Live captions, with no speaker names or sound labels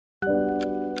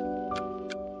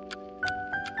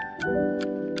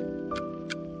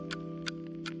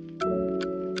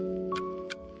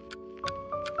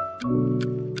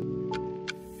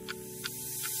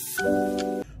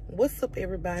up,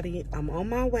 everybody? I'm on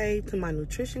my way to my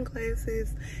nutrition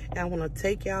classes and I want to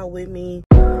take y'all with me.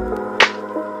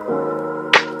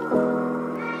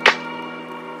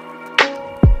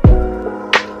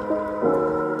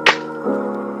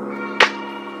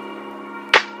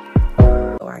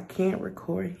 So I can't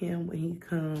record him when he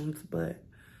comes, but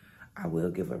I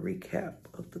will give a recap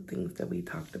of the things that we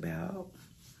talked about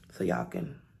so y'all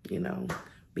can, you know,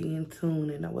 be in tune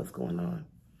and know what's going on.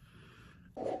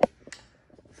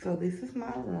 So this is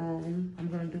my room. I'm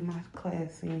gonna do my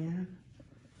class in.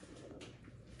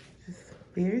 Just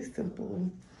very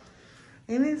simple.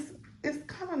 And it's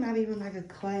kind of not even like a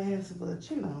class,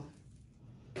 but you know,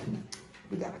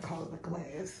 we gotta call it a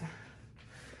class.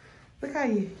 Look how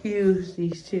huge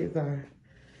these chairs are.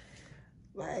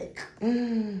 Like,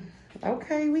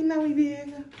 okay, we know we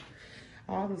big.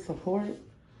 All the support.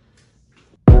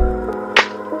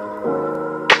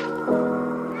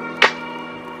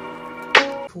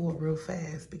 Pull real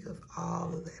fast because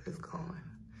all of that is gone.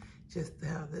 Just to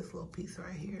have this little piece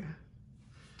right here.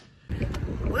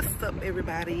 What's up,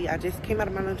 everybody? I just came out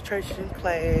of my nutrition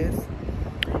class.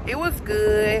 It was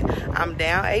good. I'm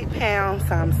down 8 pounds,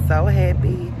 so I'm so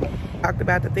happy. Talked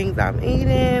about the things I'm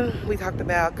eating. We talked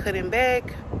about cutting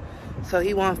back. So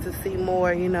he wants to see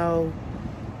more, you know,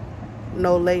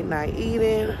 no late night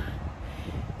eating,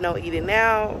 no eating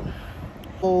out,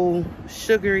 no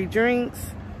sugary drinks.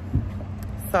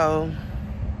 So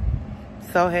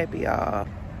happy, y'all.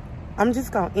 I'm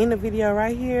just gonna end the video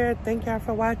right here. Thank y'all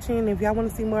for watching. If y'all want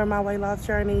to see more of my weight loss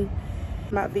journey,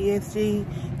 my VSG,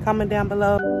 comment down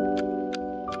below.